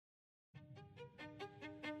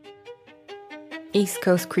East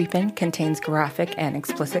Coast Creepin' contains graphic and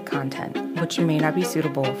explicit content, which may not be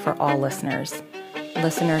suitable for all listeners.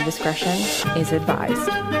 Listener discretion is advised.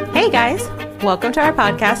 Hey guys, welcome to our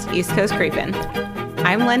podcast, East Coast Creepin'.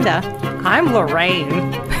 I'm Linda. I'm Lorraine.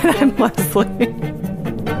 I'm Leslie.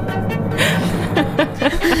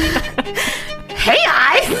 Hey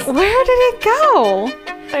guys! Where did it go?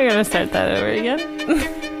 I'm gonna start that over again.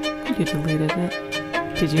 You deleted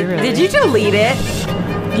it. Did you really? Did you delete it?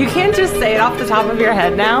 You can't just say it off the top of your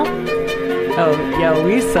head now? Oh, yo,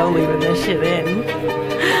 we so leaving this shit in.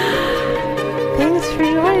 Thanks for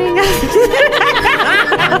joining us.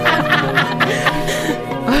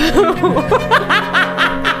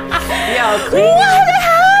 Yo, clean. What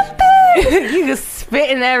happened? You just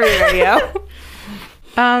spitting everywhere,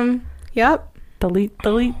 yo. Yep. Delete.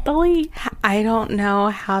 I don't know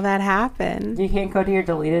how that happened. You can't go to your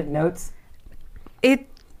deleted notes?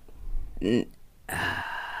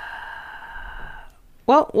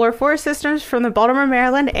 Well, we're four sisters from the Baltimore,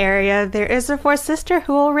 Maryland area. There is a fourth sister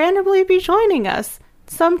who will randomly be joining us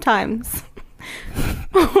sometimes.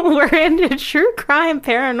 We're into true crime,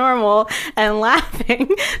 paranormal, and laughing.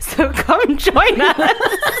 So come join us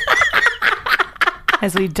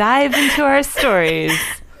As we dive into our stories.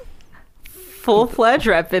 Full-fledged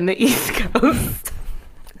rep in the East Coast.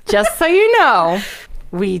 Just so you know,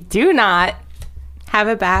 we do not Have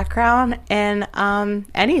a background in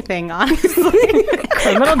anything, honestly.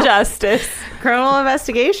 Criminal justice. Criminal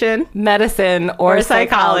investigation. medicine or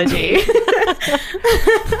psychology.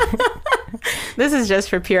 This is just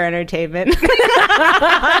for pure entertainment.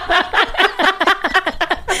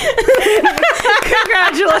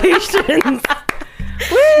 Congratulations.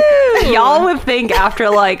 Woo! Y'all would think after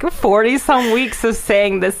like 40 some weeks of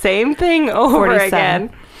saying the same thing over 47. again.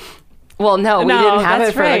 Well, no, we No, didn't have that's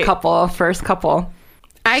it for right. the first couple.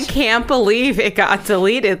 I can't believe it got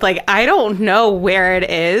deleted. Like, I don't know where it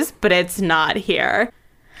is, but it's not here.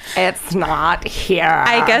 It's not here.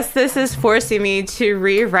 I guess this is forcing me to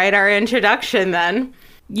rewrite our introduction then.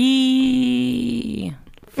 Yee.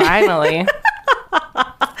 Finally.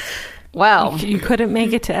 Well, You couldn't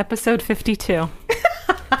make it to episode 52. In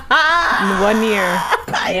 1 year.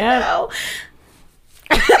 I know.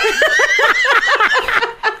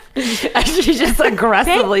 she just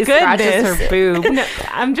aggressively Thank scratches her goodness. boob. No,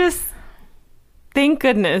 I'm just... Thank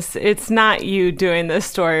goodness it's not you doing this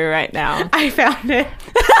story right now. I found it.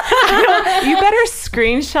 You better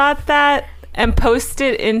screenshot that and post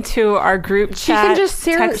it into our group She chat. can just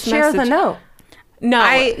text share the message. note. No,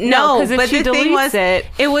 I know, because if but she the thing deletes was,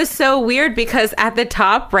 it, was so weird because at the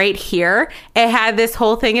top right here, it had this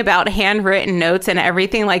whole thing about handwritten notes and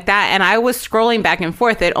everything like that. And I was scrolling back and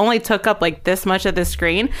forth. It only took up like this much of the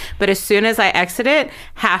screen. But as soon as I exited,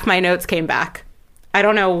 half my notes came back. I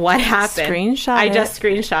don't know what happened. Screenshot I it. just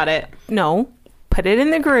screenshot it. no, put it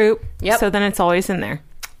in the group. Yep. So then it's always in there.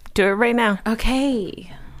 Do it right now.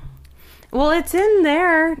 Okay. Well, it's in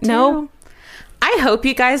there, too. No. I hope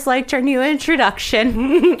you guys liked our new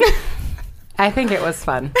introduction. I think it was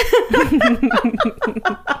fun.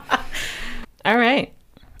 All right.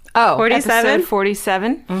 Oh, 47? Episode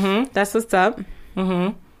 47. That's what's up.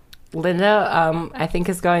 Linda, I think,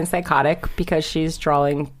 is going psychotic because she's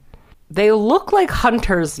drawing. They look like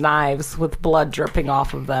hunter's knives with blood dripping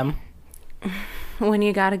off of them. When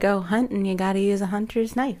you gotta go hunting, you gotta use a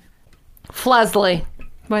hunter's knife. Flesley,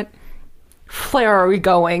 What? where are we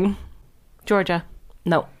going? Georgia.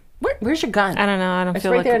 No. Where's your gun? I don't know. I don't It's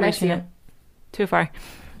feel right like there next to reaching you. it. Too far.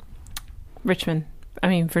 Richmond. I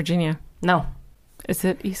mean, Virginia. No. Is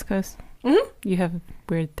it East Coast? Mhm. You have a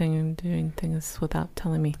weird thing of doing things without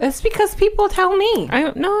telling me. It's because people tell me.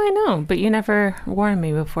 I know, but you never warned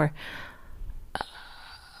me before.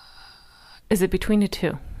 Is it between the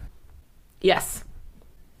two? Yes.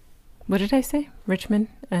 What did I say? Richmond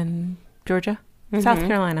and Georgia? South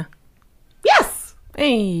Carolina. Yes.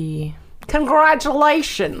 Hey.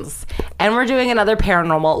 Congratulations. And we're doing another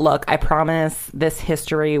paranormal look. I promise this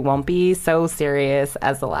history won't be so serious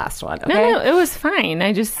as the last one. Okay? No, it was fine.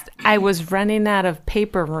 I was running out of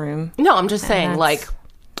paper room. No, I'm just saying, that's- like,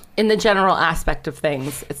 in the general aspect of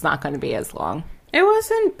things, it's not going to be as long. It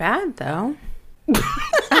wasn't bad, though.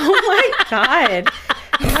 Oh, my God.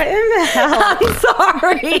 What in the hell? I'm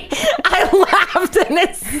sorry. I laughed and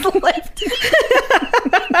it slipped.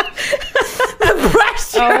 The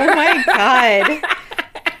pressure. Oh, my God.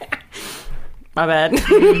 My bad.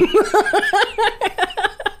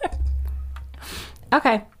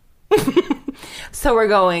 Okay. So we're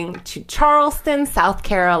going to Charleston, South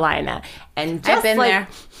Carolina. And just I've been like, there.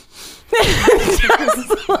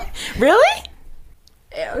 Really?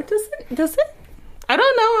 Does it? I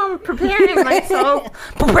don't know. I'm preparing myself.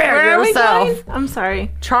 Prepare Where are we yourself. going? I'm sorry.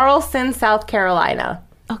 Charleston, South Carolina.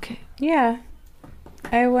 Okay. Yeah.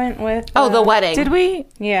 I went with... Oh, the wedding. Did we?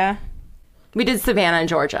 Yeah. We did Savannah,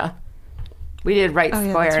 Georgia. We did Wright yeah,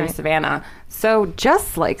 Square that's in right. Savannah. So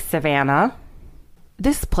just like Savannah,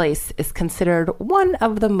 this place is considered one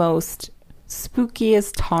of the most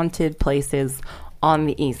spookiest haunted places on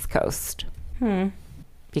the East Coast.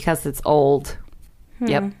 Because it's old.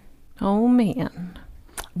 Yep. Oh, man.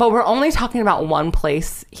 But we're only talking about one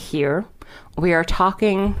place here. We are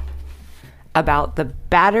talking about the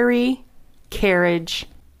Battery Carriage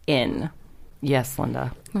Inn. Yes,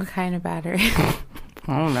 Linda. What kind of battery? I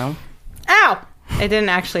don't know. Ow! It didn't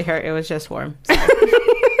actually hurt. It was just warm.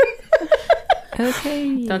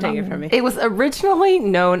 Okay. Don't take it from me. It was originally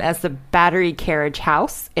known as the Battery Carriage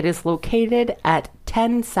House. It is located at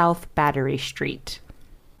 10 South Battery Street.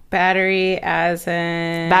 Battery as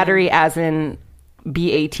in... Battery as in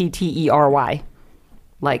Battery.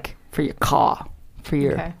 Like for your car, for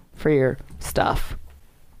your stuff.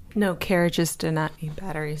 No, carriages do not need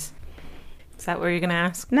batteries. Is that what you're going to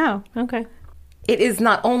ask? No. Okay. It is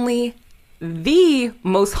not only the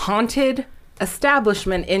most haunted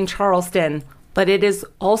establishment in Charleston, but it is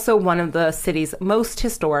also one of the city's most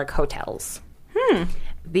historic hotels.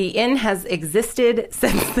 The inn has existed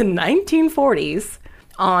since the 1940s.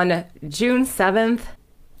 On June 7th,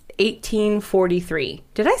 1843.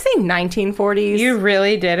 Did I say 1940s? You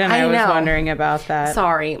really did, and I was know. wondering about that.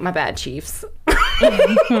 Sorry, my bad, Chiefs.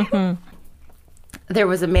 There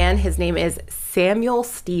was a man, his name is Samuel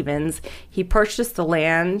Stevens. He purchased the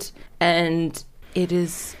land, and it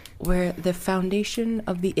is where the foundation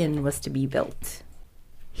of the inn was to be built.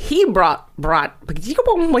 He bought Oh,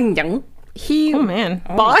 man.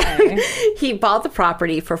 he bought the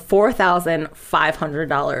property for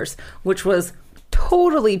 $4,500, which was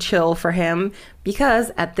totally chill for him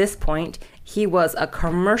because at this point he was a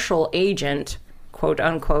commercial agent, quote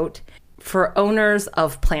unquote, for owners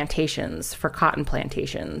of plantations, for cotton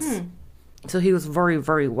plantations. So he was very,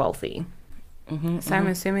 very wealthy. So I'm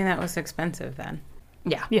assuming that was expensive then.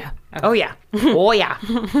 Yeah. Yeah. Oh, yeah. Oh, yeah.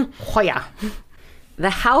 Oh, yeah. The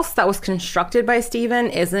house that was constructed by Stephen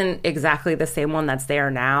isn't exactly the same one that's there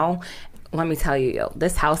now. Let me tell you,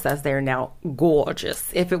 this house that's there now, gorgeous.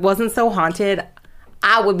 If it wasn't so haunted,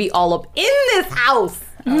 I would be all up in this house.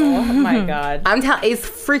 Oh my god. I'm telling, it's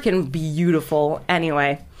freaking beautiful.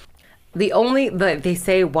 Anyway, they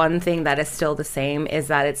say one thing that is still the same is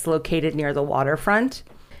that it's located near the waterfront.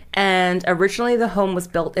 And originally the home was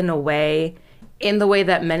built in the way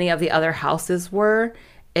that many of the other houses were.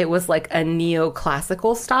 It was like a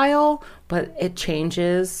neoclassical style, but it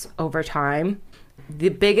changes over time. The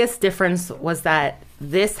biggest difference was that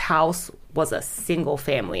this house was a single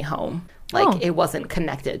family home. Like, it wasn't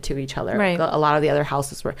connected to each other. Right. A lot of the other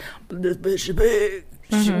houses were, this bitch is big,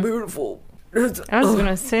 she's beautiful. I was going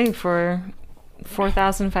to say for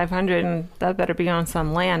 $4,500, and that better be on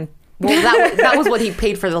some land. Well, that was what he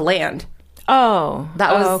paid for the land. Oh.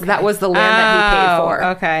 That was okay. that was the land that he paid for.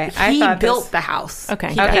 Okay. He built the house.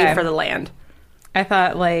 Okay. He Okay. paid for the land. I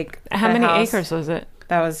thought like How the many house acres was it?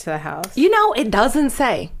 that was the house. You know, it doesn't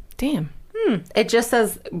say. Damn. It just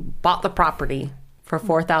says bought the property for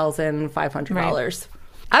 $4,500.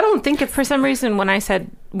 I don't think it's For some reason,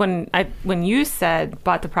 when you said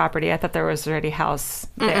bought the property, I thought there was already a house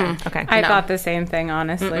there. Okay. I No. thought the same thing,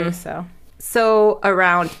 honestly. so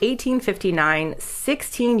around 1859,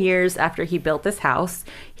 16 years after he built this house,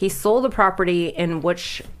 he sold the property in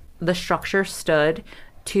which the structure stood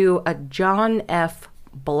to a John F.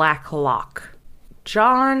 Blacklock.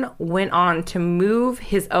 John went on to move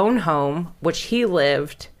his own home, which he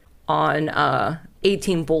lived on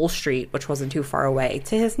 18 Bull Street, which wasn't too far away,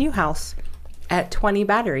 to his new house at 20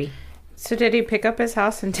 Battery. So did he pick up his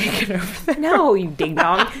house and take it over there? No, you ding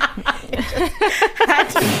dong. Had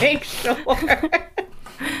to make sure.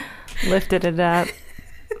 Lifted it up.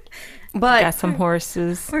 But Got some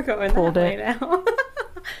horses. We're going Pulled that way it. now.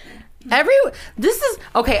 this is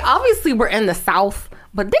okay. Obviously, we're in the South,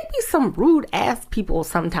 but there be some rude ass people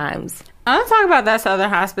sometimes. I want to talk about that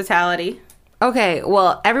Southern hospitality. Okay,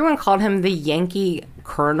 well, everyone called him the Yankee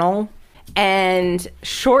Colonel, and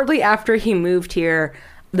shortly after he moved here,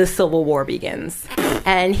 the Civil War begins,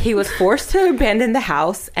 and he was forced to abandon the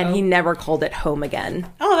house, and he never called it home again.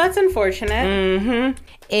 Oh, that's unfortunate.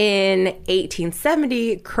 In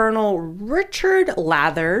 1870, Colonel Richard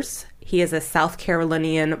Lathers, he is a South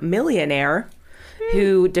Carolinian millionaire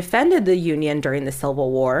who defended the Union during the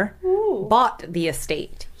Civil War, bought the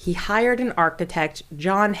estate. He hired an architect,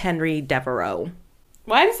 John Henry Devereux.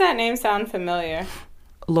 Why does that name sound familiar?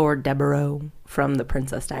 Lord Devereux from The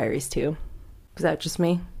Princess Diaries too. Is that just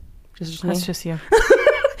me? Just me? That's just you.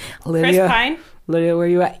 Lydia. Pine? Lydia, where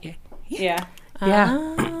you at? Yeah.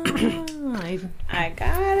 Yeah. I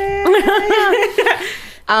got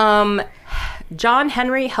it. John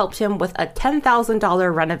Henry helped him with a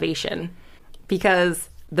 $10,000 renovation because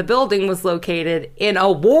the building was located in a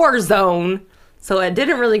war zone, so it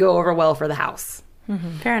didn't really go over well for the house.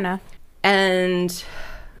 Fair enough. And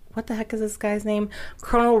what the heck is this guy's name?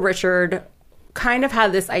 Colonel Richard kind of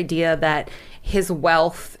had this idea that his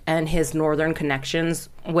wealth and his northern connections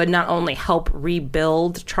would not only help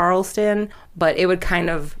rebuild Charleston, but it would kind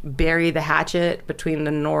of bury the hatchet between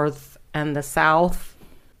the north and the south.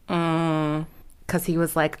 Because he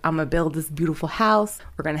was like, I'm going to build this beautiful house.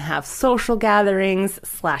 We're going to have social gatherings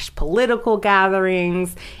 / political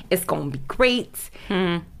gatherings. It's going to be great.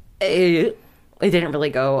 It didn't really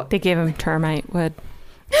go. They gave him termite wood.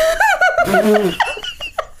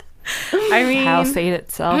 I mean, House ate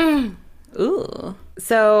itself. Ooh.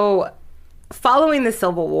 So, following the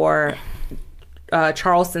Civil War,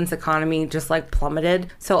 Charleston's economy just like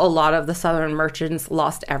plummeted. So a lot of the Southern merchants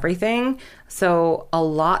lost everything. So a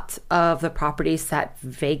lot of the property sat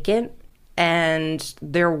vacant, and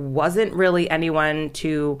there wasn't really anyone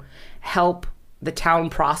to help the town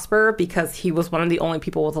prosper because he was one of the only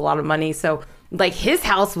people with a lot of money. So like his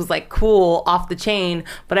house was like cool, off the chain,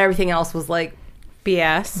 but everything else was like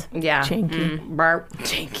BS. yeah, Janky.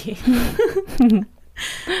 janky.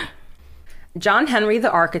 John Henry,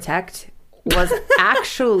 the architect, was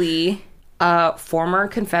actually a former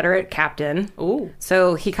Confederate captain. Ooh.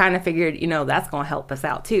 So he kind of figured, you know, that's going to help us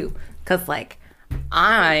out too. Because, like,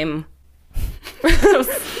 I'm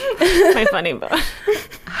My funny bone.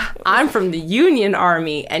 I'm from the Union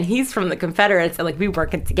Army and he's from the Confederates, and like we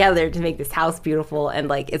working together to make this house beautiful, and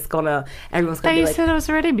like it's gonna everyone's I gonna thought be you like, said it was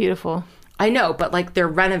already beautiful. I know, but like they're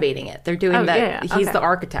renovating it. They're doing Oh, that. yeah, He's okay. the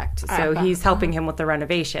architect, so he's helping him with the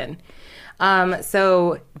renovation.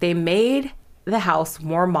 So they made the house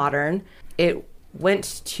more modern. It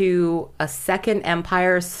went to a Second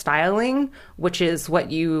Empire styling, which is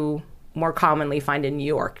what you more commonly find in New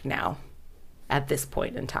York now at this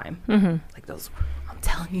point in time. Mm-hmm. Like those, I'm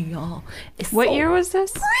telling you, y'all. It's What so year was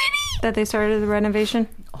this pretty. that they started the renovation?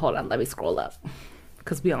 Hold on, let me scroll up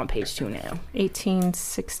because we on page 2 now.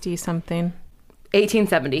 1860 something.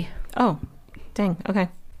 1870. Oh, dang. Okay.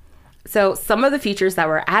 So some of the features that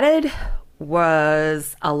were added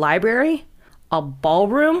was a library, a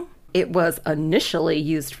ballroom. It was initially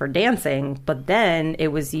used for dancing, but then it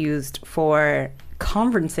was used for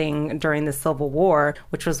conferencing during the Civil War,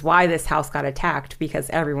 which was why this house got attacked, because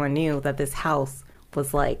everyone knew that this house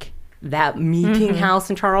was like that meeting house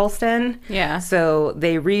in Charleston. Yeah. So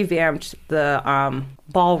they revamped the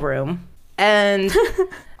ballroom. And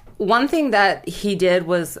one thing that he did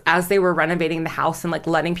was, as they were renovating the house and like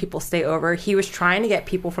letting people stay over, he was trying to get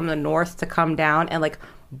people from the north to come down and like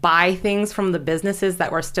buy things from the businesses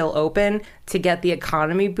that were still open to get the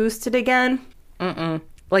economy boosted again.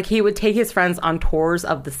 Like he would take his friends on tours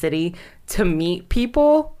of the city to meet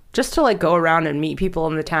people, just to like go around and meet people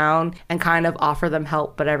in the town and kind of offer them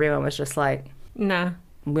help. But everyone was just like, Nah.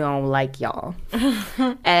 we don't like y'all.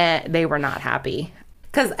 And they were not happy.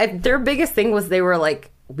 Because their biggest thing was they were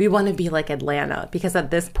like, we want to be like Atlanta. Because at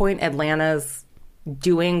this point, Atlanta's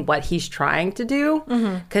doing what he's trying to do.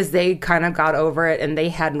 Because they kind of got over it and they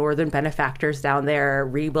had northern benefactors down there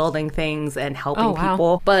rebuilding things and helping Oh, wow.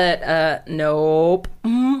 people. But nope.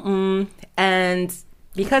 And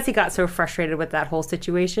because he got so frustrated with that whole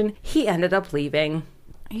situation, he ended up leaving.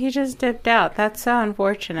 He just dipped out. That's so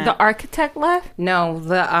unfortunate. The architect left? No,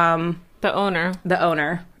 the The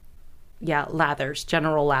owner. Yeah, Lathers,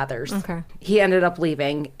 General Lathers. Okay. He ended up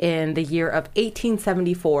leaving in the year of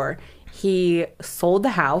 1874. He sold the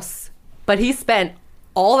house, but he spent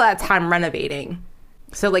all that time renovating.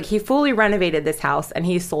 So, like, he fully renovated this house and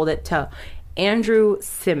he sold it to Andrew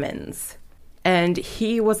Simmons. And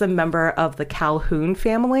he was a member of the Calhoun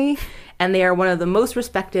family, and they are one of the most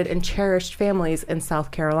respected and cherished families in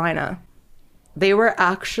South Carolina. They were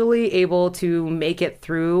actually able to make it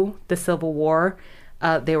through the Civil War.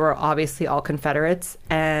 They were obviously all Confederates,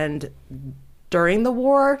 and during the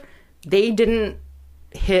war, they didn't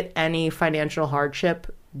hit any financial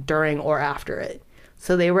hardship during or after it.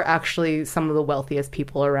 So they were actually some of the wealthiest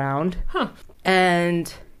people around. Huh.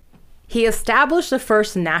 And he established the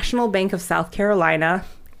first National Bank of South Carolina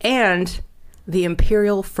and the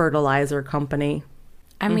Imperial Fertilizer Company.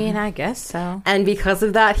 I mean, I guess so. And because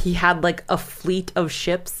of that, he had like a fleet of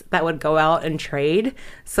ships that would go out and trade.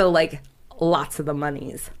 So like lots of the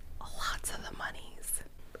monies.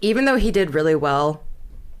 Even though he did really well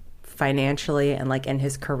financially and like in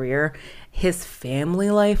his career, his family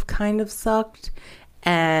life kind of sucked,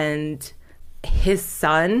 and his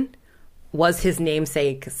son was his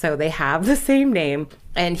namesake, so they have the same name.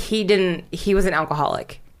 And he was an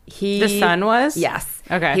alcoholic. The son was? Yes.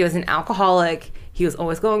 Okay. He was an alcoholic. He was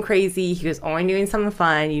always going crazy. He was always doing something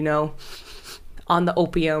fun, on the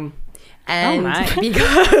opium. And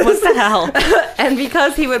because What the hell? and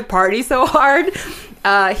because he would party so hard,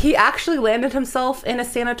 he actually landed himself in a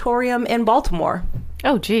sanatorium in Baltimore.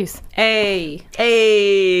 Oh, geez. Hey,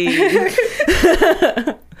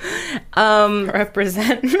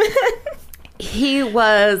 represent. He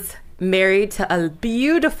was married to a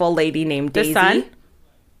beautiful lady named Daisy. The son?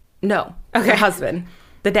 No. Okay. Her husband.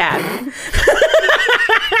 The dad.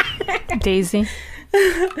 Daisy.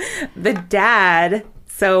 The dad,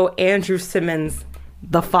 so Andrew Simmons,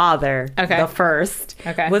 the father, the first,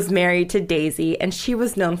 was married to Daisy, and she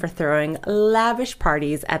was known for throwing lavish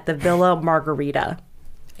parties at the Villa Margarita.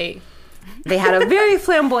 Hey. They had a very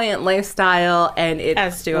flamboyant lifestyle, and it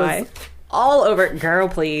As do was I. all over. Girl,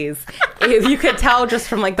 please. If you could tell just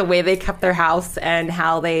from like the way they kept their house and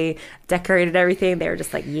how they decorated everything, they were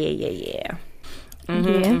just like, yeah.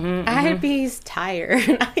 I'd be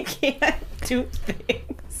tired. I can't do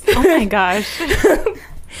things. Oh my gosh.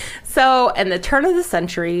 So, in the turn of the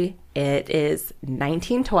century, it is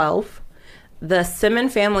 1912. The Simon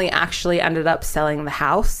family actually ended up selling the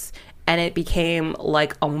house, and it became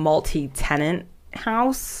like a multi-tenant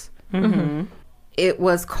house. It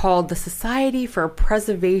was called the Society for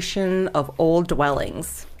Preservation of Old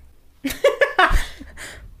Dwellings.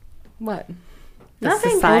 What? The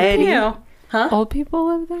Nothing. Society? You. Old people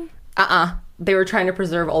live there? They were trying to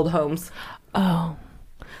preserve old homes. Oh.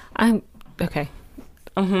 I'm okay.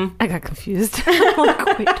 I got confused. I'm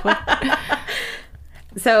like, wait, what?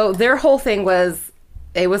 So their whole thing was,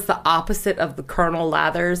 it was the opposite of the Colonel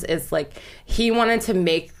Lathers. It's like he wanted to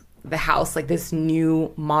make the house like this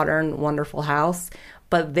new, modern, wonderful house,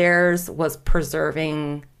 but theirs was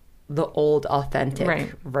preserving the old,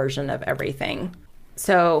 authentic version of everything.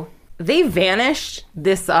 So they vanished.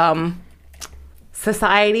 This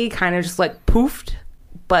society kind of just like poofed,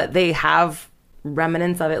 but they have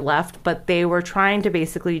remnants of it left. But they were trying to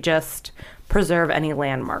basically just preserve any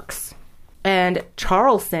landmarks. And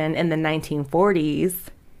Charleston in the 1940s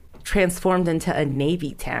transformed into a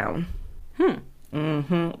Navy town.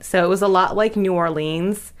 So it was a lot like New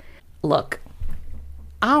Orleans. Look,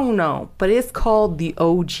 I don't know, but it's called the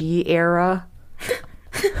OG era.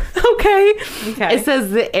 Okay. It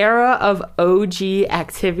says the era of OG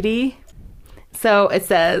activity. So it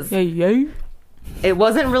says it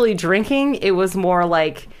wasn't really drinking. It was more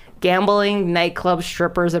like gambling, nightclubs,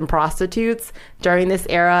 strippers, and prostitutes. During this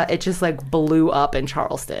era, it just like blew up in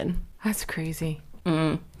Charleston. That's crazy.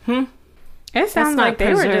 It sounds not like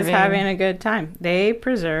they were just preserving. having a good time. They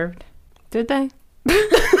preserved. Did they?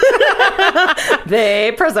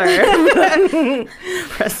 They preserved.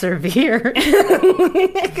 Persevere.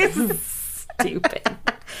 Stupid.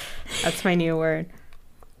 That's my new word.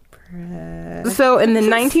 So in the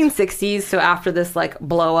 1960s, so after this like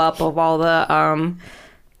blow up of all the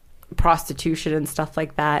prostitution and stuff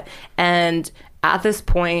like that, and at this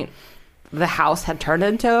point the house had turned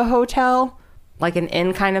into a hotel, like an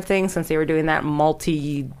inn kind of thing, since they were doing that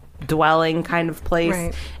multi-dwelling kind of place.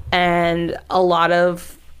 Right. And a lot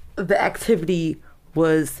of the activity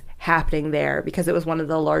was happening there because it was one of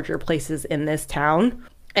the larger places in this town.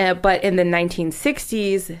 But in the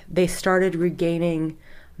 1960s, they started regaining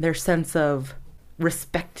their sense of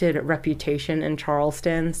respected reputation in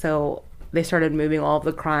Charleston. So they started moving all of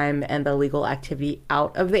the crime and the illegal activity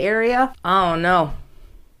out of the area. I don't know.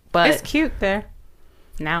 But It's cute there.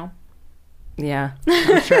 Now. yeah,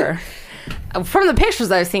 I'm sure. From the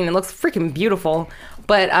pictures I've seen, it looks freaking beautiful.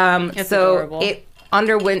 But It's so adorable. it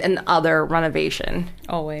underwent another renovation.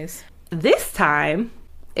 Always. This time,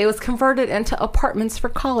 it was converted into apartments for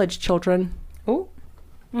college children. Oh.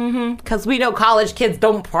 Because we know college kids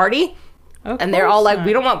don't party. And they're all like,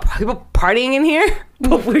 we don't want people partying in here.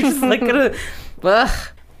 But we're just like gonna... Ugh.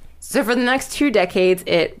 So for the next 2 decades,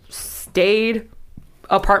 it stayed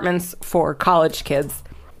apartments for college kids.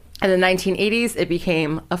 In the 1980s, it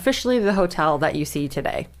became officially the hotel that you see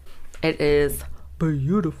today. It is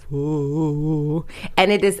beautiful.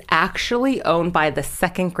 And it is actually owned by the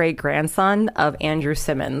second great grandson of Andrew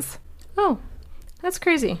Simmons. Oh, that's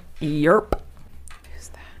crazy. Yerp. Who's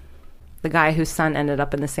that? The guy whose son ended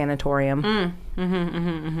up in the sanatorium.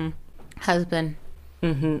 Husband.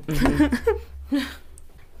 The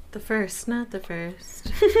first, not the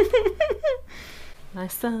first. My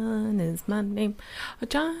son is my name.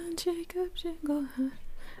 John Jacob Jingle.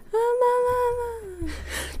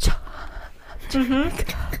 Yo,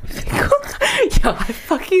 I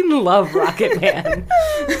fucking love Rocket Man.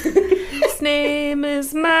 His name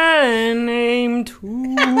is my name too.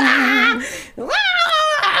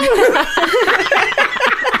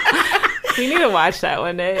 We need to watch that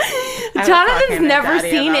one day. Jonathan's never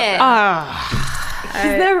seen it.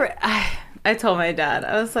 She's never. I told my dad,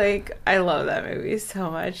 I was like, I love that movie so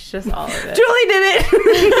much, just all of it. Julie did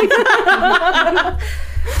it.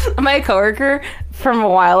 My coworker from a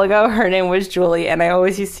while ago, her name was Julie, and I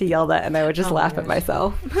always used to yell that, and I would just laugh at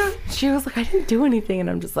myself. She was like, I didn't do anything, and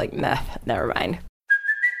I'm just like, nah, never mind.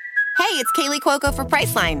 Hey, it's Kaylee Cuoco for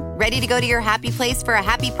Priceline. Ready to go to your happy place for a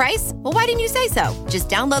happy price? Well, why didn't you say so? Just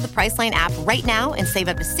download the Priceline app right now and save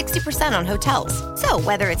up to 60% on hotels. So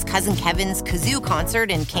whether it's Cousin Kevin's Kazoo Concert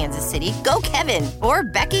in Kansas City, go Kevin, or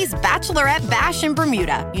Becky's Bachelorette Bash in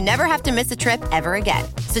Bermuda, you never have to miss a trip ever again.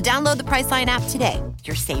 So download the Priceline app today.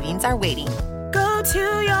 Your savings are waiting. Go to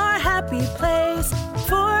your happy place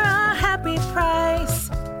for a happy price.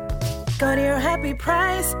 Go to your happy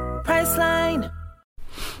price, Priceline.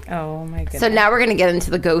 Oh my goodness. So now we're going to get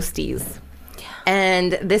into the ghosties.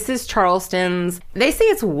 And this is Charleston's, they say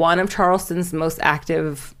it's one of Charleston's most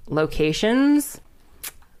active locations.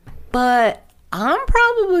 But I'm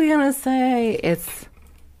probably going to say it's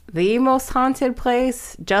the most haunted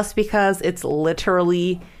place just because it's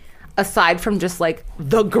literally, aside from just like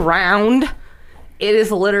the ground, it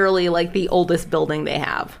is literally like the oldest building they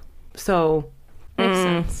have. So Makes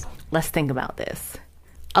sense. let's think about this.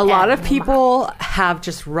 A lot of people have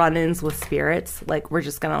just run-ins with spirits. Like, we're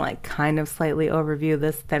just going to, like, kind of slightly overview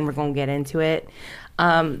this. Then we're going to get into it.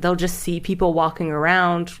 They'll just see people walking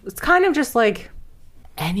around. It's kind of just like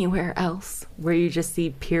anywhere else where you just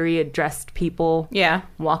see period-dressed people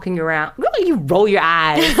walking around. Really, you roll your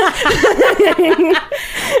eyes.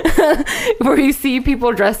 Where you see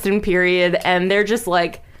people dressed in period, and they're just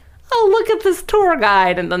like, oh, look at this tour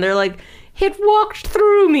guide. And then they're like, it walked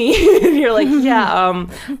through me. And you're like, yeah,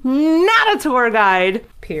 not a tour guide.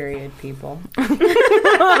 Period, people.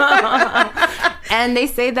 And they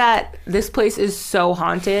say that this place is so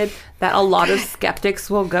haunted that a lot of skeptics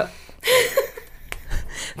will go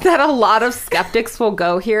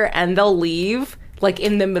here and they'll leave like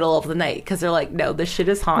in the middle of the night because they're like, no, this shit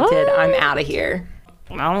is haunted. I'm out of here.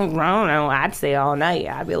 I don't know. I'd stay all night.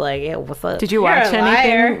 I'd be like, yeah, what's up? Did you watch a liar.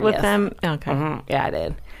 anything with Yes. them? Okay. Yeah, I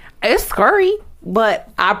did. It's scary, but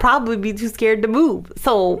I'd probably be too scared to move.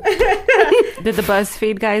 So Did the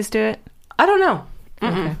BuzzFeed guys do it? I don't know.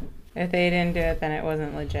 Okay. If they didn't do it, then it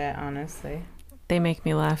wasn't legit, honestly. They make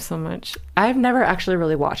me laugh so much. I've never actually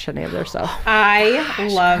really watched any of their stuff. I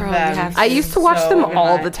love girl, them. you have I used to watch so them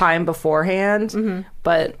all much. the time beforehand,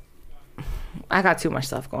 but I got too much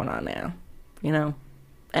stuff going on now, you know?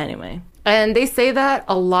 Anyway. And they say that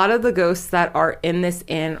a lot of the ghosts that are in this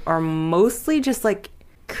inn are mostly just like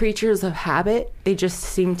creatures of habit. They just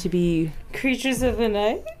seem to be... Creatures of the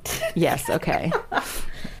night? Yes, okay.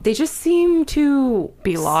 They just seem to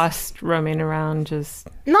Be lost, roaming around, just...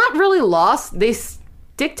 not really lost. They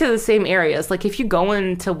stick to the same areas. Like if you go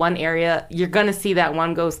into one area, you're gonna see that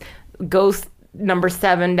one ghost number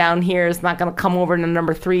 7 down here is not gonna come over to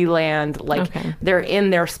number 3 land. Like they're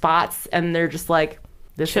in their spots and they're just like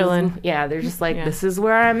Chilling. They're just like, this is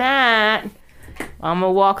where I'm at. I'm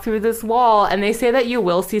gonna walk through this wall. And they say that you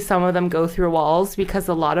will see some of them go through walls because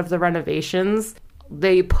a lot of the renovations,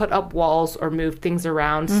 they put up walls or move things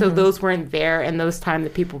around. So those weren't there in those time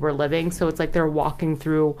that people were living. So it's like they're walking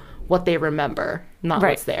through what they remember, not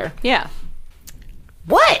what's there. Yeah.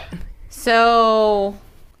 What? So,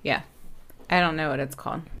 yeah. I don't know what it's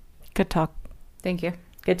called. Good talk. Thank you.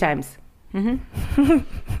 Good times.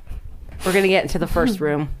 We're gonna get into the first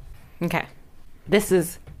room. Okay. This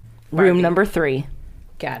is room Barbie. number 3.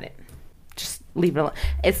 Got it. Just leave it alone.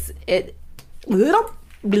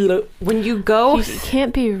 When you go, You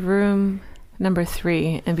can't be room number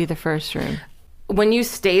 3 and be the first room. when you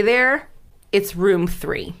stay there, it's room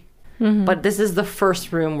 3. But this is the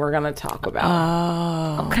first room we're gonna talk about.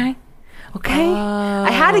 Oh. Okay.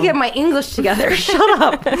 I had to get my English together. Shut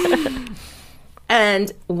up.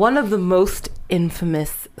 And one of the most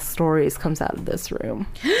infamous stories comes out of this room.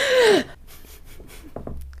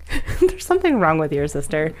 There's something wrong with your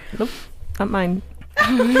sister. Nope. Not mine.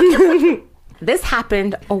 This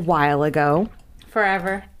happened a while ago.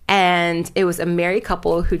 Forever. And it was a married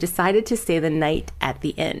couple who decided to stay the night at the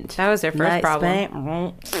inn. That was their first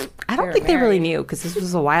problem. I don't think they really knew because this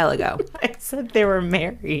was a while ago. I said they were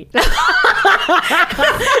married. Fuck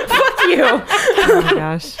you. Oh my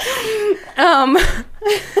gosh.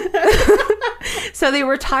 So they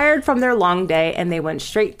were tired from their long day and they went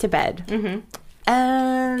straight to bed.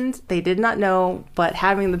 And they did not know, but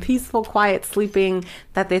having the peaceful, quiet sleeping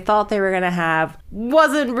that they thought they were going to have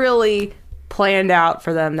wasn't really planned out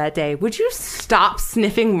for them that day. Would you stop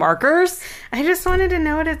sniffing markers? I just wanted to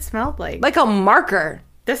know what it smelled like. Like a marker.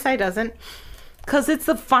 This eye doesn't. Because it's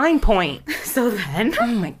a fine point. So then, Oh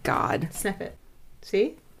my God. sniff it.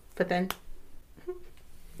 See? But then,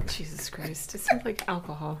 Jesus Christ. It smells like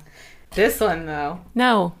alcohol. this one, though.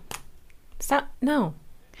 No. Stop. No.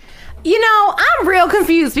 You know, I'm real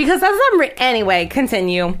confused because as I'm anyway,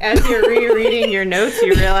 continue. As you're rereading your notes,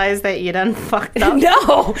 you realize that you done fucked up.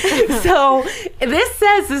 No. So this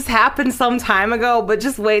says this happened some time ago, but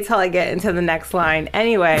just wait till I get into the next line.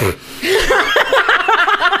 Anyway.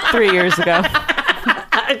 3 years ago.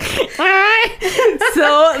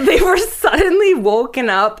 So they were suddenly woken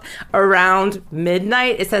up around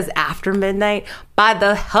midnight. It says after midnight by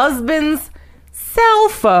the husband's cell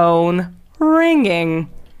phone ringing.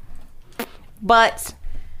 But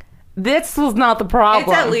this was not the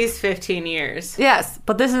problem. It's at least 15 years. Yes,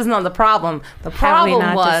 but this is not the problem. The Have we problem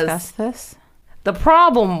not was discussed this? the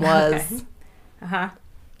problem was Uh-huh.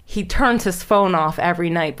 he turned his phone off every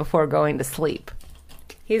night before going to sleep.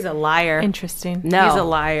 He's a liar. Interesting. No, He's a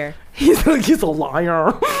liar. He's a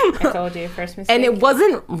liar. I told you, first mistake. And it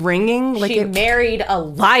wasn't ringing like she it. married a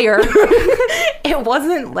liar. It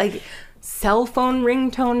wasn't like cell phone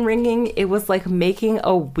ringtone ringing. It was like making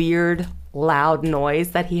a weird, loud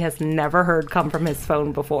noise that he has never heard come from his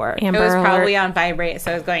phone before. It Amber was alert. probably on vibrate,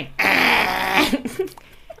 so it was going.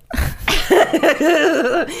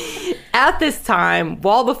 At this time,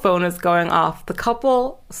 while the phone is going off, the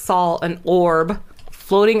couple saw an orb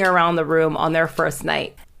floating around the room on their first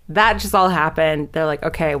night. That just all happened. They're like,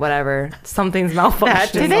 okay, whatever. Something's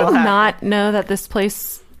malfunctioning. Did they not know that this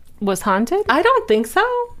place was haunted? I don't think so.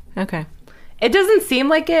 Okay. It doesn't seem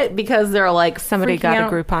like it because they're like Somebody freaking got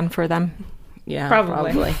out. a Groupon for them. Yeah,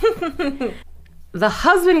 Probably. probably. The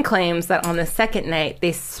husband claims that on the second night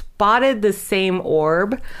they spotted the same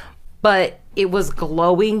orb, but it was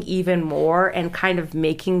glowing even more and kind of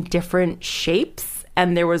making different shapes,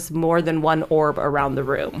 and there was more than one orb around the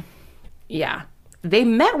room. Yeah. They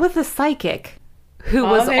met with a psychic who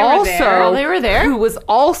was they were also there? Oh, they were there? who was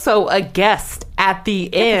also a guest at the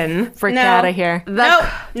inn. Freak No. out of here. Nope.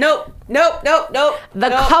 The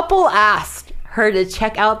couple asked her to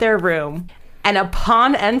check out their room, and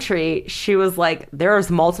upon entry, she was like,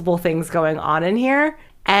 there's multiple things going on in here.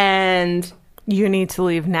 And You need to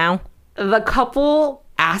leave now. the couple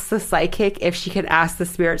asked the psychic if she could ask the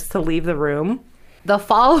spirits to leave the room. The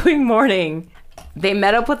following morning, they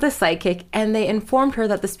met up with the psychic, and they informed her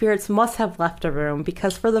that the spirits must have left the room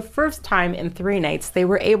because for the first time in 3 nights, they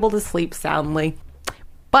were able to sleep soundly.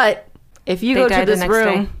 But if you They go to died the this next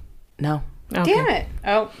room... day? No. Okay. Damn it.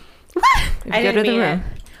 Oh. If you I go didn't to the mean room.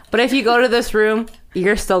 But if you go to this room,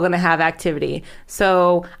 you're still going to have activity.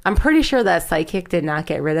 So I'm pretty sure that psychic did not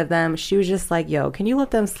get rid of them. She was just like, yo, can you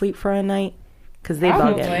let them sleep for a night? Because they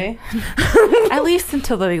bugging. Probably. At least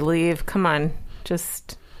until they leave. Come on.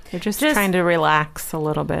 They're just trying to relax a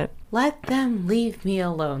little bit. Let them leave me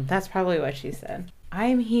alone. That's probably what she said.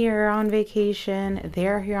 I'm here on vacation.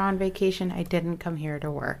 They're here on vacation. I didn't come here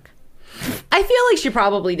to work. I feel like she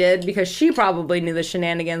probably did because she probably knew the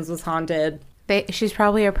shenanigans was haunted. She's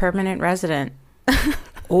probably a permanent resident.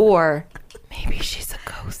 Or maybe she's a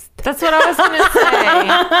ghost. That's what I was going to say.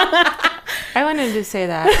 I wanted to say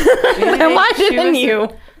that. Why didn't you?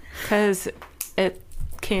 Because it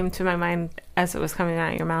came to my mind as it was coming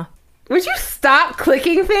out of your mouth. Would you stop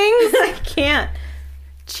clicking things? I can't.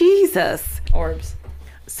 Jesus. Orbs.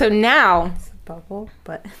 So now, It's a bubble,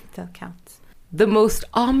 but that counts. the most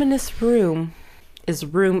ominous room is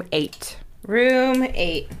room 8. Room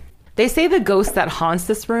 8. They say the ghost that haunts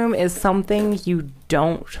this room is something you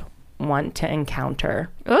don't want to encounter.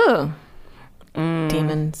 Oh.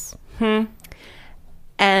 Demons.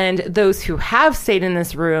 And those who have stayed in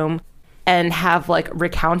this room and have like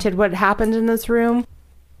recounted what happened in this room,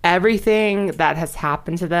 everything that has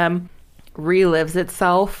happened to them relives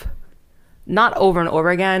itself. Not over and over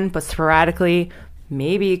again, but sporadically,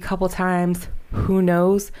 maybe a couple times, who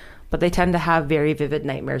knows? But they tend to have very vivid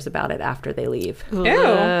nightmares about it after they leave.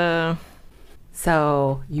 Ew.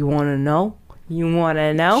 So, you want to know? You want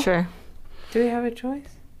to know? Sure. Do we have a choice?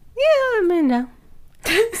 Yeah, I mean,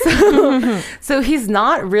 no. So he's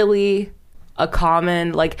not really a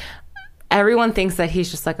common, like, everyone thinks that he's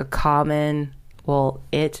just like a common, well,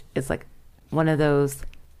 it is like one of those,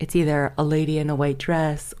 it's either a lady in a white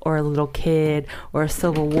dress or a little kid or a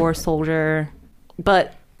Civil War soldier.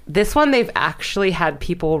 But this one, they've actually had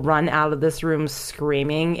people run out of this room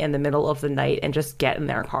screaming in the middle of the night and just get in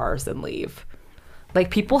their cars and leave. Like,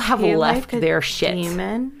 people have He left like a their shit.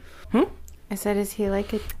 Demon? I said, is he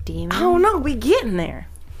like a demon? Oh no, we getting there.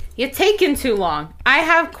 You're taking too long. I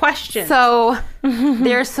have questions. So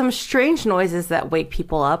there's some strange noises that wake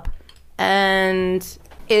people up, and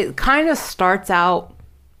it kind of starts out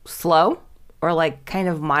slow or like kind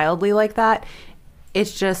of mildly like that.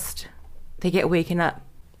 It's just they get waken up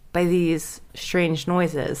by these strange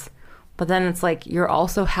noises, but then it's like you're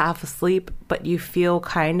also half asleep, but you feel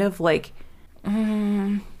kind of like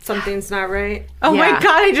Something's not right. oh yeah. my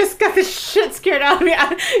god, I just got the shit scared out of me.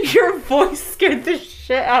 Your voice scared the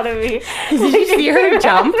shit out of me. Did you see her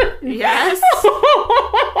jump? Yes.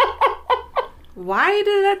 Why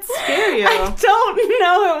did that scare you? I don't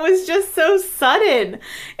know. It was just so sudden.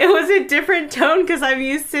 It was a different tone because I'm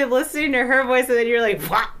used to listening to her voice, and then you're like,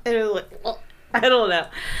 what? And it was like, oh, I don't know.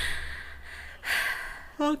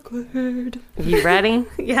 Awkward. You ready?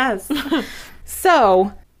 Yes.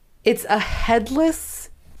 So, it's a headless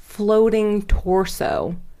floating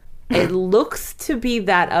torso. It looks to be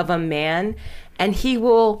that of a man, and he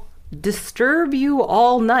will disturb you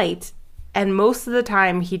all night, and most of the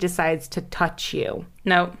time he decides to touch you.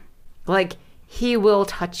 No. Like, he will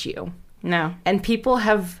touch you. No. And people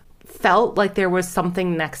have felt like there was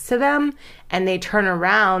something next to them, and they turn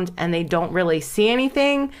around and they don't really see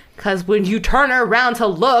anything, because when you turn around to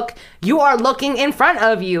look, you are looking in front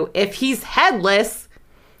of you. If he's headless,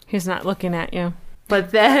 He's not looking at you.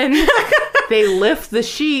 but then they lift the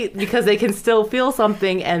sheet because they can still feel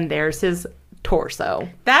something, and there's his torso.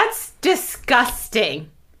 That's disgusting.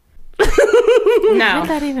 How did No.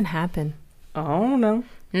 that even happen? Oh no.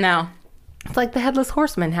 No. It's like the headless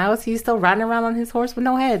horseman. How is he still riding around on his horse with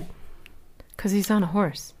no head? Because he's on a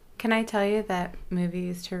horse. Can I tell you that movie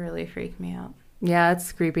used to really freak me out? Yeah,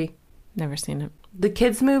 it's creepy. Never seen it. The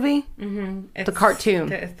kids movie? Mm-hmm. The cartoon.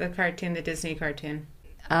 The cartoon, the Disney cartoon.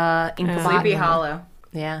 Inkabot. Sleepy Hollow.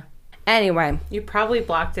 Yeah. Anyway, You probably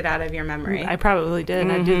blocked it out of your memory. I probably did.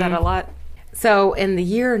 I do that a lot. so in the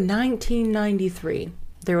year 1993,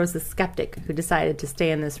 there was a skeptic who decided to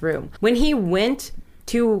stay in this room. When he went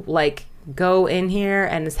to like go in here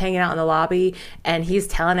and is hanging out in the lobby, and he's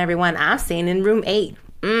telling everyone, "I'm staying in room 8.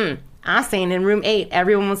 I'm staying in room 8."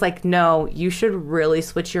 Everyone was like, "No, you should really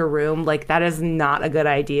switch your room. Like, that is not a good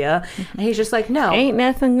idea." And he's just like, "No." Ain't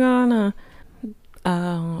nothing gonna.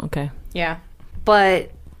 Oh, okay. Yeah.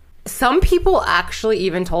 But some people actually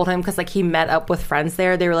even told him, because like he met up with friends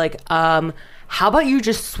there, they were like, how about you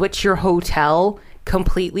just switch your hotel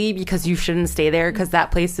completely, because you shouldn't stay there, because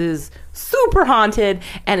that place is super haunted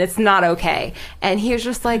and it's not okay. And he was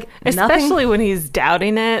just like, Especially when he's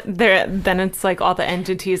doubting it, then it's like all the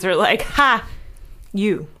entities are like, ha,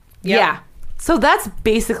 you. Yeah. So that's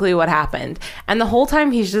basically what happened. And the whole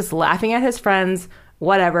time he's just laughing at his friends,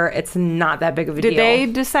 whatever. It's not that big of a deal. Did they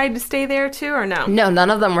decide to stay there too, or no? No,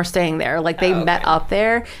 none of them were staying there. Like, they met up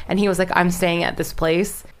there, and he was like, "I'm staying at this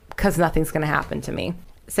place because nothing's going to happen to me."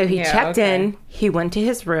 So he checked in, he went to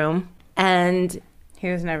his room, and He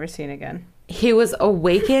was never seen again. he was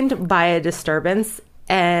awakened by a disturbance,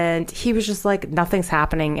 and he was just like, nothing's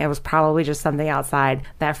happening. It was probably just something outside.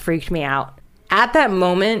 That freaked me out. At that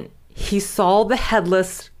moment, he saw the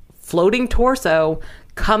headless floating torso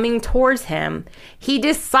coming towards him. He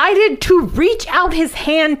decided to reach out his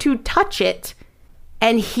hand to touch it,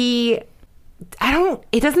 and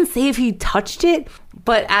it doesn't say if he touched it,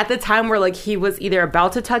 but at the time where like he was either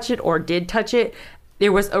about to touch it or did touch it,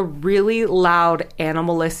 there was a really loud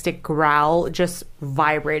animalistic growl just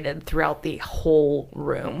vibrated throughout the whole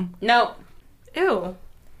room. Nope. Ew.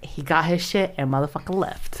 He got his shit and motherfucker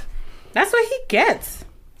left. That's what he gets.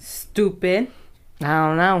 Stupid. I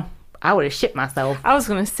don't know. I would have shit myself. I was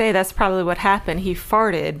going to say that's probably what happened. He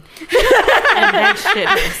farted and then shit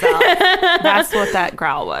himself. That's what that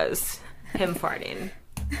growl was. Him farting.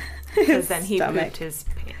 Because then he pooped his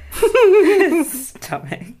pants.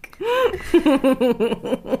 Stomach.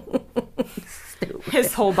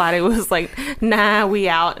 His whole body was like, nah, we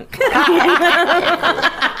out.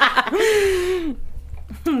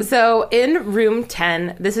 So in room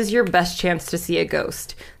 10, this is your best chance to see a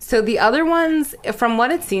ghost. So the other ones, from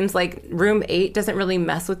what it seems like, room 8 doesn't really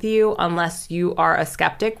mess with you unless you are a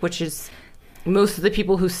skeptic, which is most of the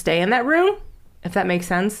people who stay in that room, if that makes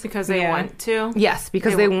sense. Because they want to. Yes,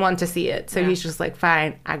 because they want to see it. So he's just like,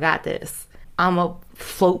 fine, I got this. I'm going to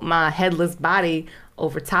float my headless body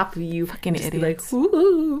over top of you. Fucking just idiots. Be like,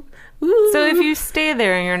 ooh, ooh. So if you stay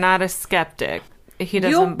there and you're not a skeptic, he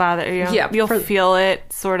doesn't You'll- bother you. yeah, You'll for- feel it,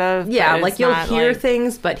 sort of. Yeah, but like it's you'll not, hear like,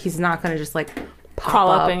 things, but he's not going to just like pop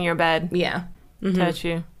crawl up in your bed, Yeah. touch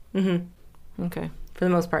you. Mm-hmm. Okay. For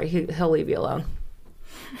the most part, he'll leave you alone.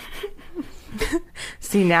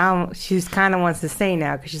 See, now she's kind of wants to say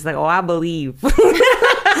now because she's like, oh, I believe.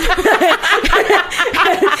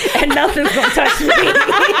 And nothing's going to touch me.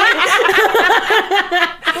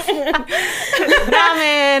 Nah,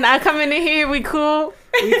 man, I come in here, we cool.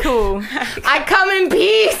 We cool. I come in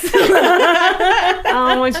peace. I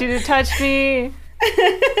don't want you to touch me.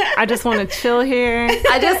 I just want to chill here.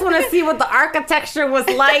 I just want to see what the architecture was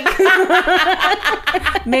like.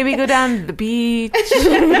 Maybe go down to the beach.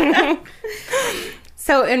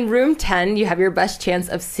 So in room 10, you have your best chance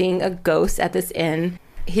of seeing a ghost at this inn.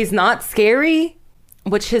 He's not scary,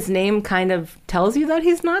 which his name kind of tells you that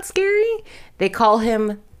he's not scary. They call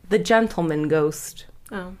him the gentleman ghost.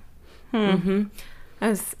 Oh. Mm-hmm. I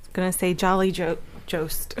was going to say jolly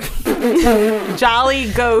jost.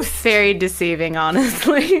 Jolly ghost. Very deceiving,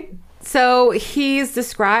 honestly. So he's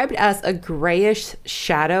described as a grayish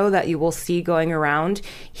shadow that you will see going around.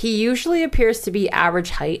 He usually appears to be average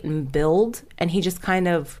height and build, and he just kind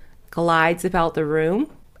of glides about the room.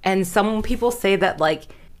 And some people say that, like,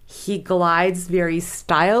 he glides very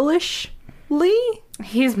stylishly.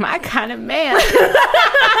 He's my kind of man.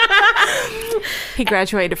 He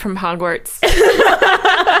graduated from Hogwarts.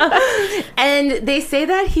 And they say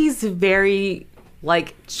that he's very,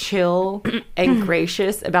 like, chill and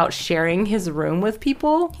gracious about sharing his room with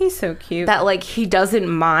people. He's so cute. That, like, he doesn't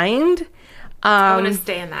mind. I want to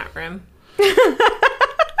stay in that room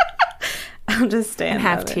I'll just stay and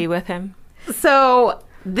have tea with him. So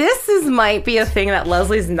this might be a thing that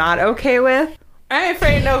Leslie's not okay with. I ain't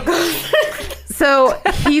afraid no ghost. So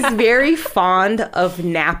he's very fond of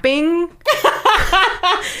napping.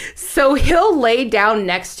 So he'll lay down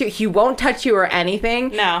next to, he won't touch you or anything.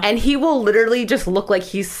 No. And he will literally just look like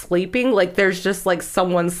he's sleeping, like there's just like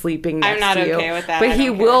someone sleeping next to you. I'm not okay with that. But I he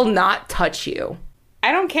don't will not touch you.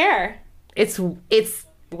 I don't care. It's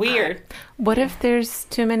Weird. What if there's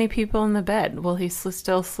too many people in the bed? Will he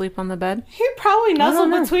still sleep on the bed? He'd probably nuzzle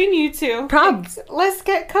between you two. Let's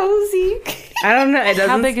get cozy. I don't know. It doesn't.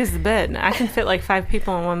 How big is the bed? I can fit like 5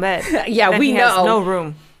 people in one bed. Yeah, Then we he know. has no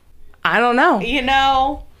room. I don't know. You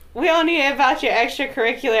know, we don't need it about your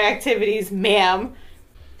extracurricular activities, ma'am.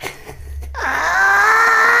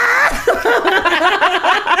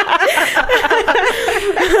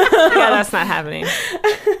 Yeah, that's not happening.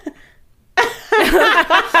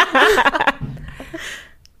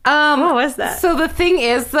 What was that? So the thing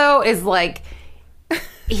is, though, is like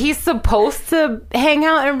he's supposed to hang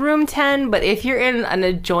out in room 10, but if you're in an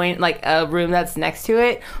adjoint, like a room that's next to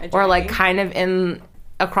it, or like kind of in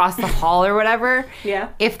across the hall or whatever, Yeah.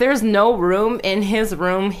 if there's no room in his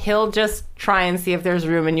room, he'll just try and see if there's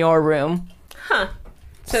room in your room. Huh.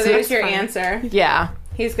 So there's your answer. Yeah.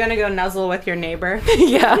 He's gonna go nuzzle with your neighbor.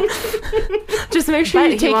 Yeah. Just make sure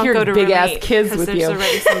you take your big ass kids with there's you.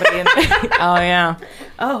 already somebody in there. Oh, yeah.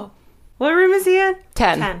 Oh. What room is he in?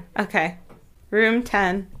 10. 10. Okay. Room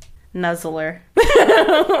 10. Nuzzler.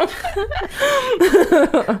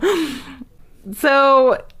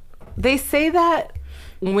 So they say that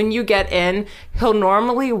when you get in, he'll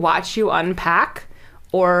normally watch you unpack,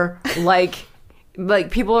 or like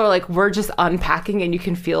people are like, we're just unpacking and you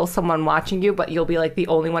can feel someone watching you, but you'll be like the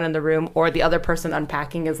only one in the room, or the other person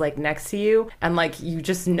unpacking is like next to you, and like you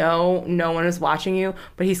just know no one is watching you,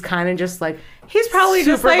 but he's kind of just like, He's probably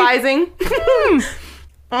supervising. just like,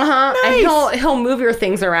 Uh-huh. Nice. And he'll move your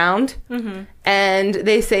things around. Mm-hmm. And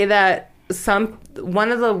they say that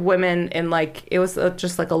one of the women in, like, it was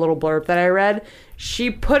just like a little blurb that I read, she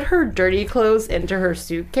put her dirty clothes into her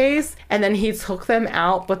suitcase, and then he took them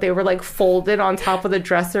out, but they were like folded on top of the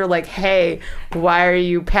dresser, like, hey, why are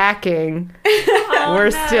you packing?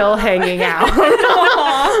 We're still hanging out.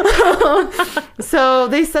 So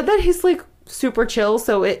they said that he's like super chill.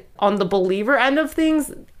 So on the believer end of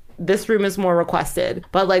things, this room is more requested,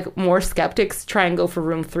 but like more skeptics try and go for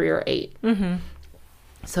room 3 or 8. Mm-hmm.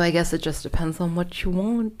 So I guess it just depends on what you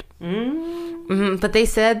want. Mm-hmm. But they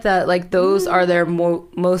said that like those are their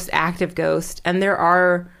most active ghosts, and there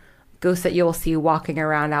are ghosts that you'll see walking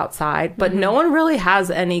around outside, but no one really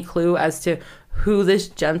has any clue as to who this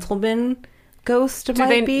gentleman ghost Do might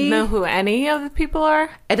they be. know who any of the people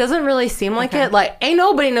are? It doesn't really seem like it. Like, ain't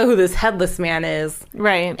nobody know who this headless man is.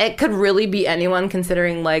 Right. It could really be anyone,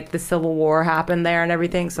 considering like the Civil War happened there and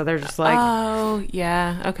everything. So they're just like, Oh,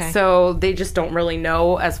 yeah. Okay. so they just don't really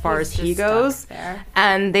know as far as he goes.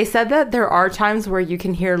 And they said that there are times where you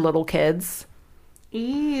can hear little kids.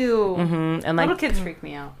 Ew. And like Little kids freak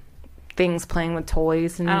me out. things playing with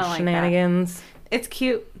toys and I don't like that. shenanigans. It's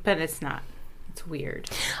cute, but it's not. It's weird.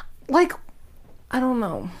 Like, I don't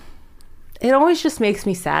know. It always just makes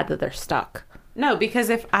me sad that they're stuck. No, because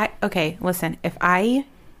if I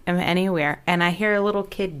am anywhere and I hear a little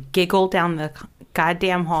kid giggle down the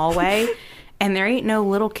goddamn hallway and there ain't no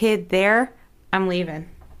little kid there, I'm leaving.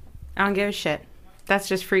 I don't give a shit. That's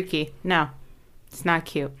just freaky. No, it's not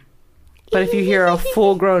cute. But if you hear a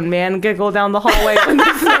full-grown man giggle down the hallway when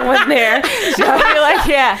there's no one there, She'll be like,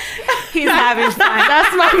 yeah, he's having fun.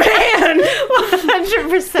 that's my man.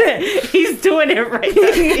 100%. He's doing it right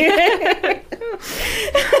now.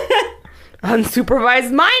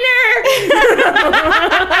 Unsupervised minor.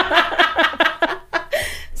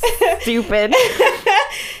 Stupid.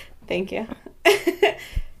 Thank you.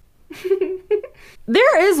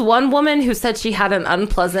 There is one woman who said she had an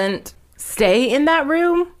unpleasant stay in that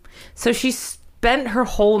room. So she spent her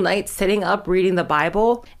whole night sitting up reading the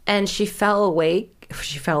Bible, and she fell awake.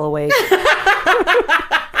 She fell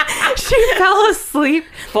asleep.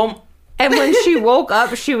 Boom. And when she woke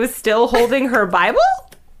up, she was still holding her Bible?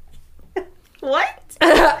 What?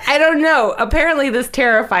 I don't know. Apparently this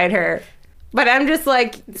terrified her. But I'm just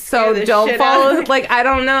like, so the don't shit fall, out of her. like, I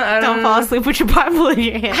don't know. Don't fall asleep with your Bible in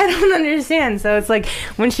your hand. I don't understand. So it's like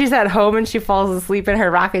when she's at home and she falls asleep in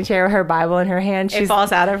her rocking chair with her Bible in her hand, It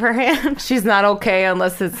falls out of her hand. she's not okay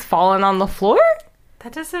unless it's fallen on the floor?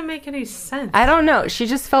 That doesn't make any sense. I don't know. She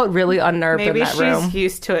just felt really unnerved Maybe in that she's room.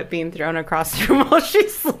 used to it being thrown across the room while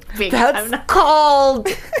she's sleeping. That's called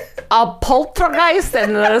a poltergeist,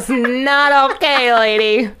 and that's not okay,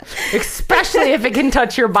 lady. Especially if it can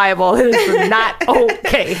touch your Bible. It is not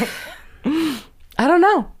okay. I don't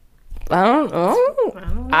know.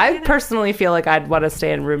 I personally feel like I'd want to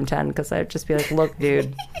stay in room 10 because I'd just be like, look,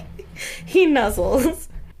 dude. He nuzzles.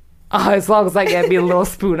 Oh, as long as I get me a little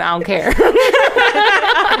spoon, I don't care.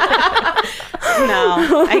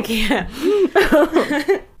 No, I can't.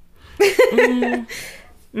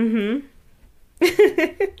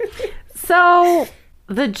 So,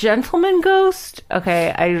 the gentleman ghost.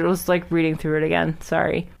 Okay, I was like reading through it again.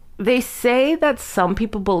 Sorry. They say that some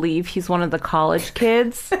people believe he's one of the college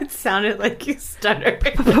kids. It sounded like you stuttered.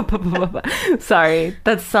 Sorry.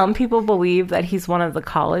 That some people believe that he's one of the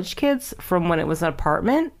college kids from when it was an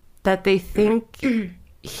apartment. That they think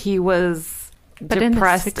he was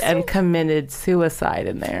depressed and committed suicide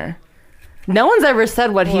in there. No one's ever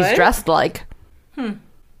said what he's dressed like.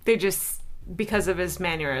 They just, because of his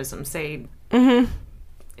mannerisms, say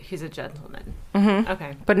he's a gentleman.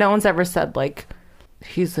 Okay. But no one's ever said, like,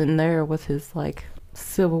 he's in there with his, like,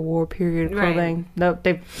 Civil War period clothing. No,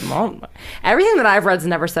 everything that I've read's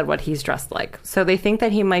never said what he's dressed like. So they think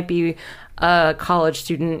that he might be a college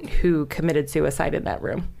student who committed suicide in that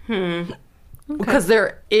room. Okay. Because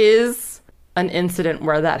there is an incident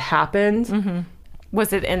where that happened.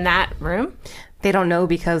 Was it in that room? They don't know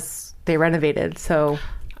because they renovated, so...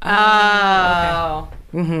 Oh.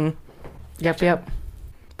 Okay. Yep.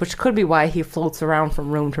 Which could be why he floats around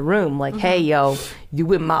from room to room, like, hey, yo,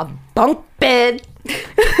 you in my bunk bed.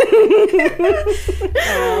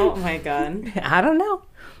 Oh, my God. I don't know.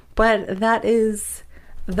 But that is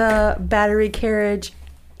the Battery Carriage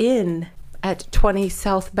Inn at 20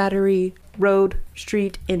 South Battery Road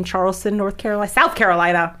Street in Charleston, North Carolina. South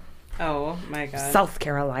Carolina. Oh, my God. South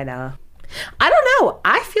Carolina. I don't know.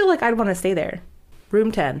 I feel like I'd want to stay there.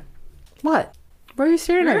 Room 10. What? Where are you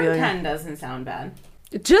staring at me? Room like 10 doesn't sound bad.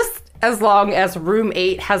 Just as long as room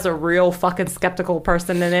 8 has a real fucking skeptical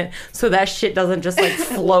person in it, so that shit doesn't just like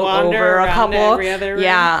float Wander over a around couple. every other room.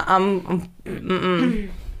 Yeah,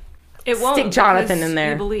 It won't. Stick Jonathan because in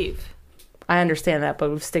there. You believe. I understand that,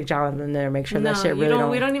 but stick Jonathan in there, make sure that shit really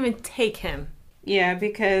we don't even take him. Yeah,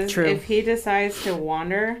 because True. if he decides to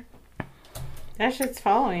wander, that shit's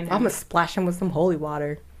following him. I'm gonna splash him with some holy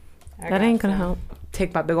water. That ain't gonna help.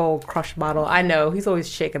 Take my big old crush bottle. I know he's always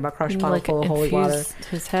shaking my crush bottle full of holy water. infuse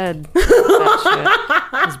his head. That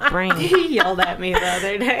shit. His brain. He yelled at me the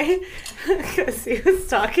other day because he was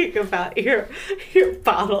talking about your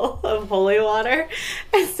bottle of holy water,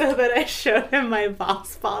 and so then I showed him my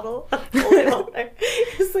Voss bottle of holy water.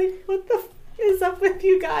 He's like, "What the f- is up with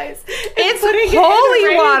you guys?" It's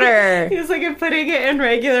holy water. He was like, "I'm putting it in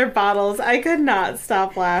regular bottles." I could not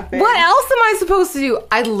stop laughing. What else am I supposed to do?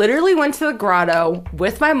 I literally went to the grotto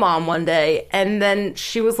with my mom one day, and then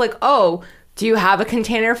she was like, "Oh, do you have a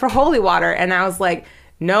container for holy water?" And I was like,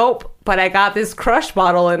 "Nope, but I got this crush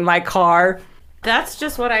bottle in my car." That's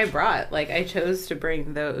just what I brought. Like, I chose to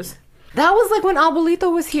bring those. That was like when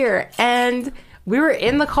Abuelito was here, and we were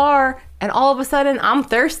in the car, and all of a sudden I'm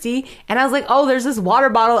thirsty, and I was like, oh, there's this water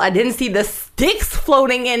bottle. I didn't see the sticks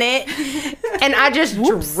floating in it, and I just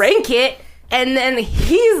drank it, and then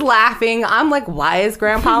he's laughing. I'm like, why is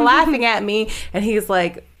Grandpa laughing at me? And he's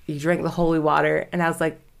like, you drank the holy water. And I was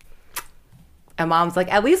like, and Mom's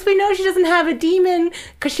like, at least we know she doesn't have a demon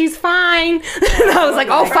because she's fine. And I was like,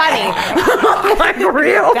 oh, funny. I'm like,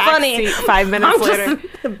 real funny. 5 minutes I'm later. just in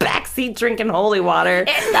the backseat drinking holy water.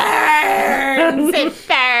 It burns. It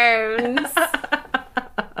burns.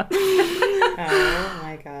 Oh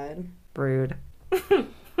my god. Rude.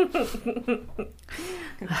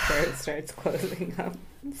 Throat starts closing up.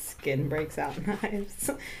 Skin breaks out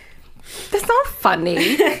knives. That's not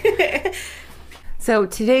funny. So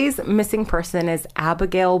today's missing person is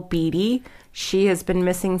Abigail Beatty. She has been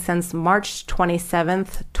missing since March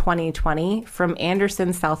 27th, 2020 from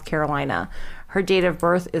Anderson, South Carolina. Her date of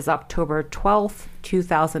birth is October 12th,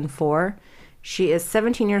 2004. She is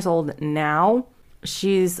 17 years old now.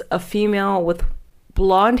 She's a female with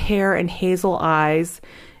blonde hair and hazel eyes.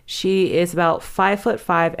 She is about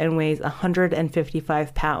 5'5" and weighs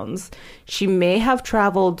 155 pounds. She may have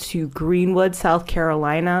traveled to Greenwood, South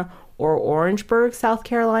Carolina, or Orangeburg, South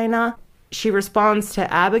Carolina. She responds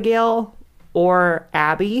to Abigail or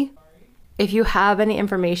Abby. If you have any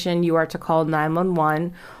information, you are to call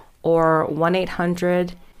 911 or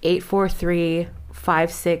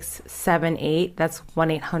 1-800-843-5678. That's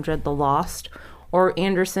 1-800-THE-LOST. Or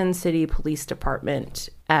Anderson City Police Department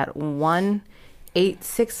at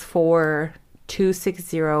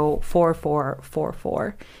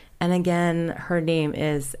 1-864-260-4444. And again, her name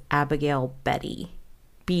is Abigail Beatty.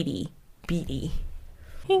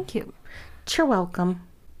 Thank you. You're welcome.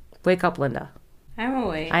 Wake up, Linda. I'm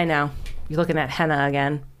awake. I know. You're looking at henna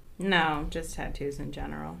again. No, just tattoos in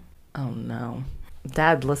general. Oh, no.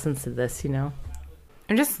 Dad listens to this, you know.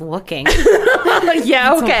 I'm just looking.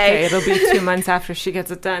 Yeah, okay. It'll be 2 months after she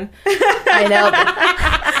gets it done. I know.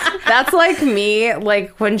 That's like me.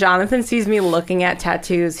 Like, when Jonathan sees me looking at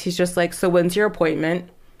tattoos, he's just like, so when's your appointment?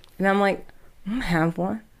 And I'm like, I don't have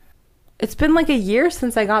one. It's been like a year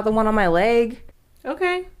since I got the one on my leg,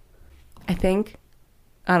 Okay. I think.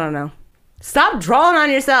 I don't know. Stop drawing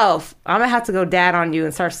on yourself. I'm going to have to go dad on you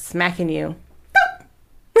and start smacking you.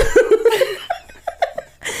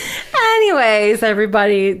 Anyways,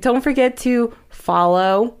 everybody, don't forget to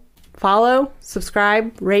follow,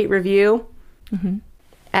 subscribe, rate, review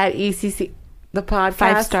at ECC, the podcast.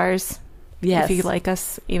 5 stars. Yes. If you like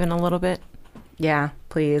us even a little bit, Yeah,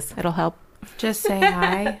 please. it'll help. Just say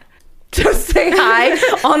hi. Just say hi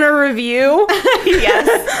on a review.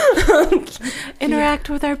 Interact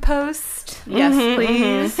with our post. Yes,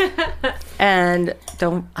 please. And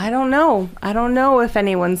I don't know if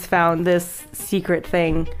anyone's found this secret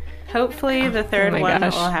thing. Hopefully the third my one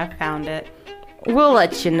gosh. will have found it. We'll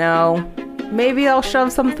let you know. Maybe I'll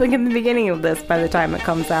shove something in the beginning of this by the time it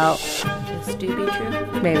comes out. This do be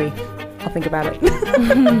true. Maybe. I'll think about it.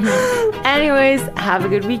 Anyways, have a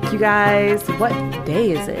good week, you guys. What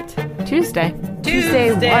day is it? Tuesday.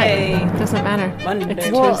 Tuesday what? Doesn't matter. Monday. It's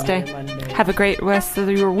Well- Tuesday. Monday. Have a great rest of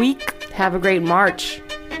your week. Have a great March.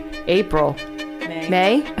 April.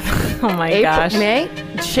 May? Oh my April, gosh. May?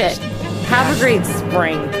 Shit. Have a great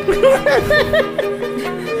spring.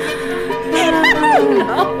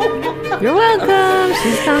 You're welcome.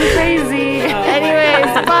 She's gone crazy.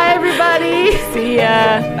 Anyways, bye everybody. See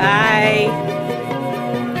ya. Bye.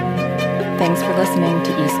 Thanks for listening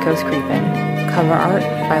to East Coast Creepin'. Cover art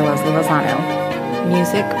by Leslie Lozano.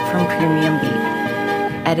 Music from Premium Beat.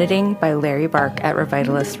 Editing by Larry Bark at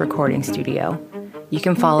Revitalist Recording Studio. You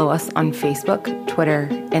can follow us on Facebook, Twitter,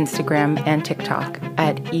 Instagram, and TikTok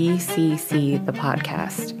at ECC the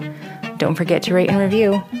Podcast. Don't forget to rate and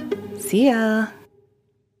review. See ya!